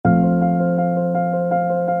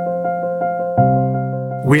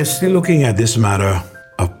We're still looking at this matter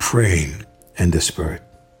of praying in the Spirit.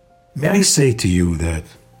 May I say to you that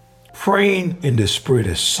praying in the Spirit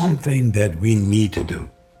is something that we need to do.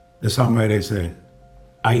 The songwriter said,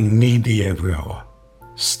 I need thee every hour.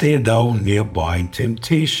 Stay thou nearby.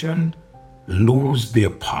 Temptation lose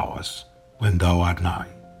their powers when thou art nigh.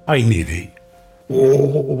 I need thee.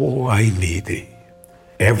 Oh, I need thee.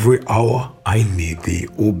 Every hour I need thee.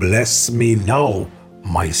 Oh, bless me now,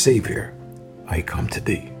 my Savior. I come to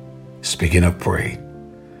thee. Speaking of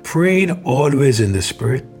praying always in the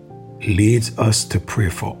Spirit leads us to pray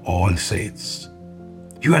for all saints.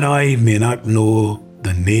 You and I may not know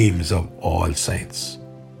the names of all saints,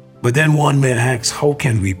 but then one may ask, how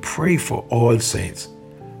can we pray for all saints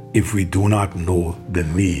if we do not know the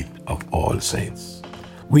need of all saints?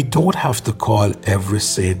 We don't have to call every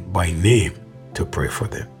saint by name to pray for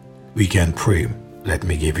them. We can pray, let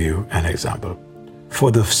me give you an example, for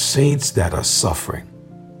the saints that are suffering.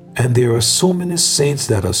 And there are so many saints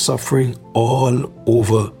that are suffering all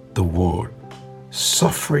over the world,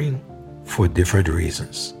 suffering for different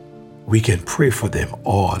reasons. We can pray for them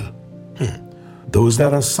all. Those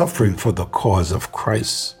that are suffering for the cause of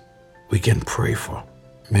Christ, we can pray for.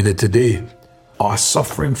 Many today are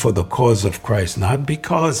suffering for the cause of Christ, not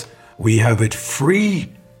because we have it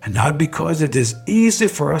free, and not because it is easy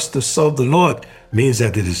for us to serve the Lord, means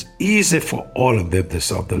that it is easy for all of them to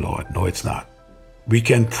serve the Lord. No, it's not. We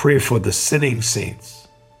can pray for the sinning saints,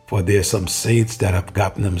 for there are some saints that have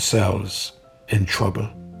gotten themselves in trouble.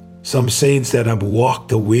 Some saints that have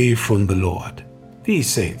walked away from the Lord. These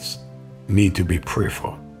saints need to be prayed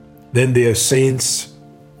for. Then there are saints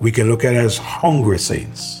we can look at as hungry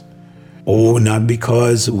saints. Oh, not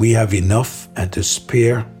because we have enough and to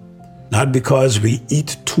spare, not because we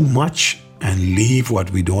eat too much and leave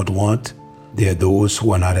what we don't want. There are those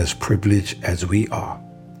who are not as privileged as we are.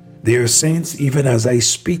 There are saints, even as I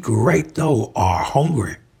speak right now, are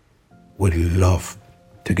hungry, would love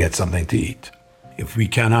to get something to eat. If we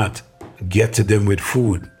cannot get to them with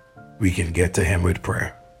food, we can get to Him with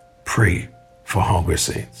prayer. Pray for hungry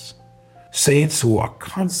saints. Saints who are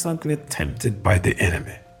constantly tempted by the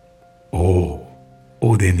enemy. Oh,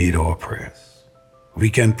 they need our prayers.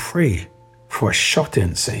 We can pray for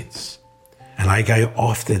shut-in saints. And like I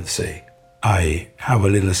often say, I have a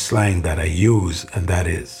little slang that I use, and that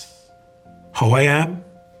is, how I am,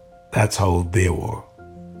 that's how they were.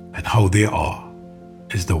 And how they are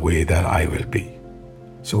is the way that I will be.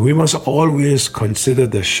 So we must always consider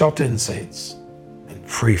the shut-in saints and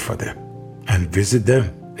pray for them and visit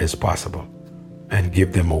them as possible and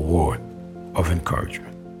give them a word of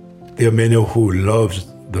encouragement. There are many who love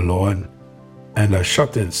the Lord and are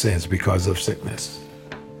shut-in saints because of sickness.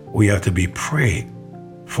 We have to be praying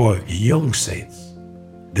for young saints,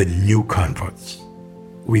 the new converts.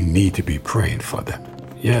 We need to be praying for them.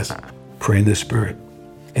 Yes, pray in the Spirit.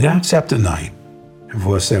 In Acts chapter 9,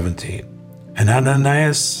 verse 17, and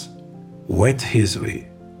Ananias went his way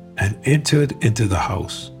and entered into the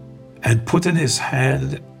house, and putting his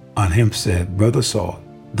hand on him said, Brother Saul,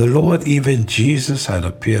 the Lord, even Jesus, had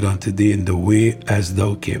appeared unto thee in the way as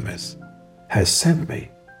thou camest, has sent me,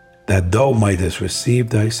 that thou mightest receive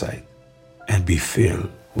thy sight and be filled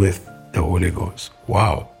with the Holy Ghost.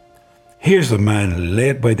 Wow. Here's a man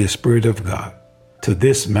led by the Spirit of God to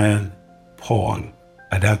this man, Paul,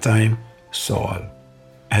 at that time, Saul.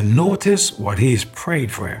 And notice what he's praying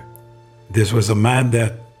for. This was a man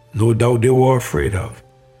that no doubt they were afraid of.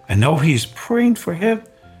 And now he's praying for him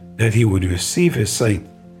that he would receive his sight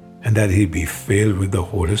and that he'd be filled with the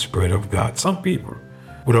Holy Spirit of God. Some people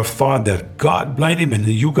would have thought that God blinded him and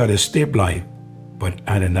you got to stay blind. But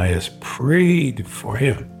Ananias prayed for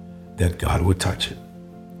him that God would touch him.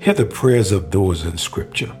 Hear the prayers of those in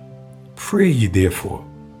Scripture. Pray ye therefore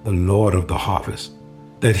the Lord of the harvest,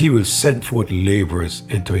 that He will send forth laborers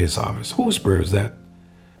into His harvest. Whose prayer is that?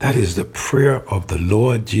 That is the prayer of the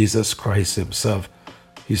Lord Jesus Christ Himself.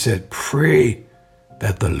 He said, pray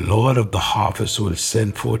that the Lord of the harvest will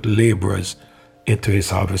send forth laborers into His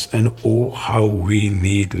harvest. And oh, how we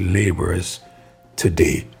need laborers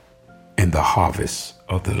today in the harvest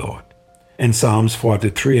of the Lord. In Psalms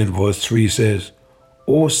 43 and verse 3 says,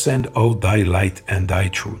 O send out thy light and thy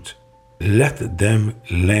truth. Let them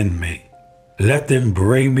lend me. Let them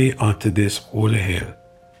bring me unto this holy hill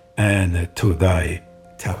and to thy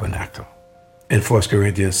tabernacle. In 1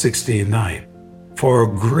 Corinthians 16:9, for a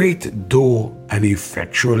great door and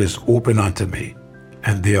effectual is open unto me,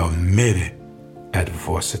 and there are many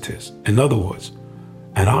adversities. In other words,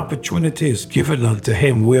 an opportunity is given unto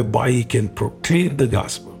him whereby he can proclaim the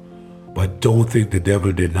gospel. But don't think the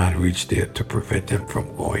devil did not reach there to prevent him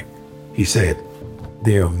from going. He said,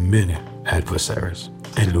 there are many adversaries.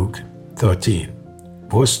 in Luke 13,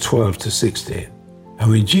 verse 12 to 16. And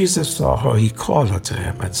when Jesus saw her, he called her to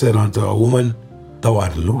him and said unto her, Woman, thou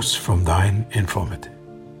art loosed from thine infirmity.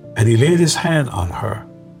 And he laid his hand on her,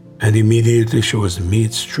 and immediately she was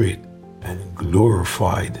made straight and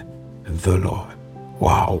glorified the Lord.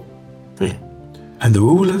 Wow. And the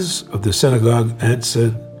rulers of the synagogue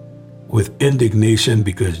answered with indignation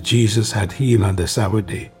because Jesus had healed on the Sabbath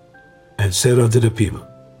day, and said unto the people,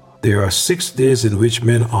 There are 6 days in which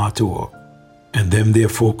men ought to work, and them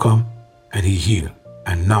therefore come, and he healed,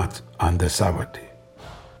 and not on the Sabbath day.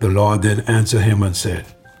 The Lord then answered him and said,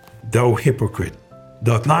 Thou hypocrite,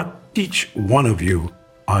 doth not teach one of you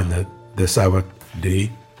on the Sabbath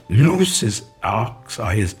day loose his ox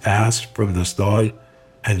or his ass from the stall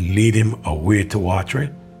and lead him away to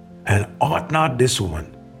watering? And ought not this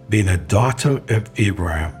woman, being a daughter of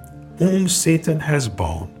Abraham, whom Satan has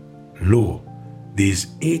bound, lo, these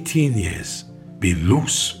 18 years, be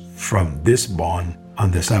loose from this bond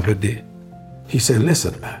on the Sabbath day? He said,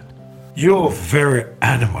 Listen, man, your very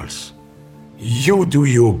animals, you do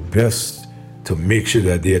your best to make sure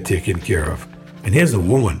that they are taken care of. And here's a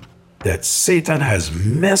woman that Satan has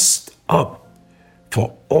messed up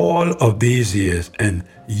for all of these years, and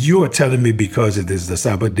you are telling me because it is the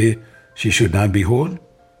Sabbath day, she should not be whole?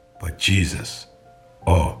 But Jesus,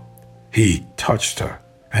 he touched her,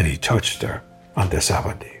 and he touched her on the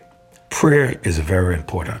Sabbath day. Prayer is very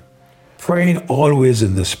important. Praying always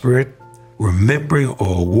in the Spirit, remembering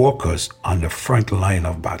our workers on the front line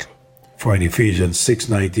of battle. For in Ephesians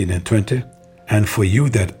 6:19 and 20, and for you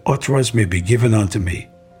that utterance may be given unto me,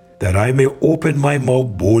 that I may open my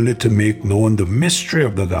mouth boldly to make known the mystery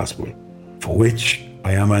of the gospel, for which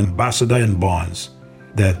I am ambassador in bonds,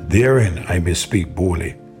 that therein I may speak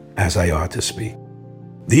boldly as I ought to speak.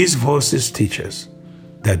 These verses teach us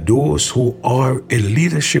that those who are in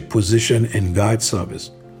leadership position in God's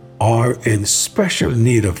service are in special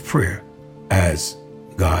need of prayer as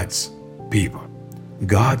God's people.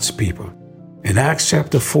 God's people. In Acts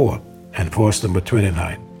chapter 4 and verse number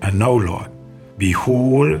 29, and now, Lord,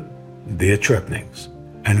 behold their threatenings,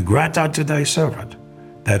 and grant unto thy servant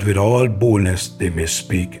that with all boldness they may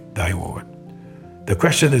speak thy word. The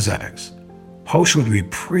question is asked, how should we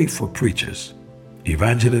pray for preachers,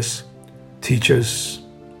 evangelists, teachers,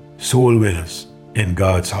 soul winners in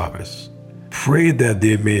God's harvest? Pray that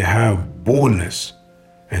they may have boldness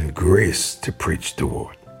and grace to preach the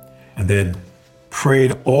word. And then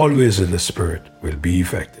praying always in the Spirit will be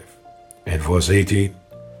effective. In verse 18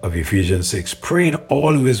 of Ephesians 6, praying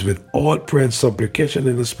always with all prayer and supplication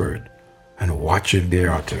in the Spirit, and watching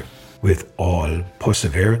thereafter with all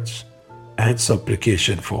perseverance and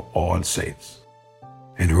supplication for all saints.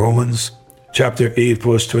 In Romans chapter 8,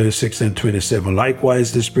 verse 26 and 27,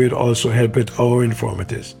 likewise the Spirit also helpeth our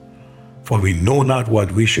infirmities, for we know not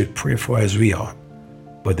what we should pray for as we ought,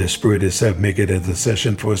 but the Spirit itself maketh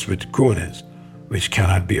intercession for us with groanings which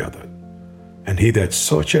cannot be uttered. And he that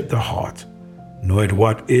searcheth the heart knoweth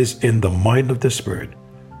what is in the mind of the Spirit,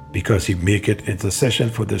 because he maketh intercession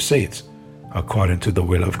for the saints according to the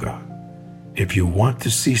will of God. If you want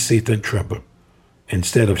to see Satan tremble,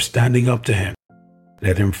 instead of standing up to him,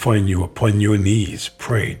 let him find you upon your knees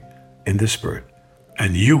praying in the Spirit,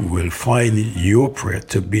 and you will find your prayer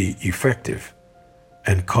to be effective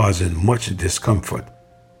and causing much discomfort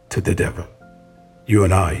to the devil. You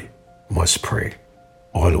and I must pray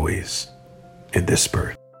always in the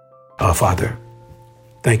Spirit. Our Father,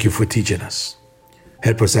 thank you for teaching us.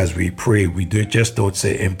 Help us as we pray. We just don't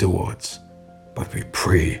say empty words, but we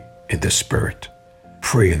pray in the Spirit.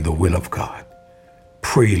 Pray in the will of God.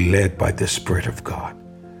 Pray led by the Spirit of God,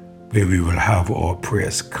 where we will have our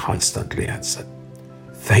prayers constantly answered.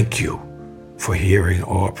 Thank you for hearing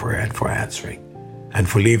our prayer and for answering, and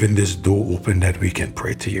for leaving this door open that we can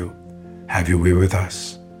pray to you. Have your way with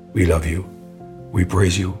us. We love you. We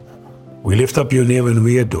praise you. We lift up your name and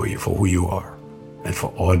we adore you for who you are and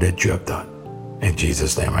for all that you have done. In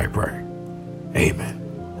Jesus' name I pray.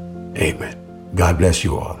 Amen. Amen. God bless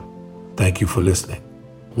you all. Thank you for listening.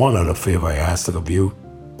 One other favor I ask of you,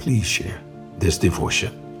 please share this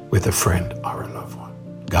devotion with a friend or a loved one.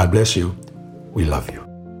 God bless you. We love you.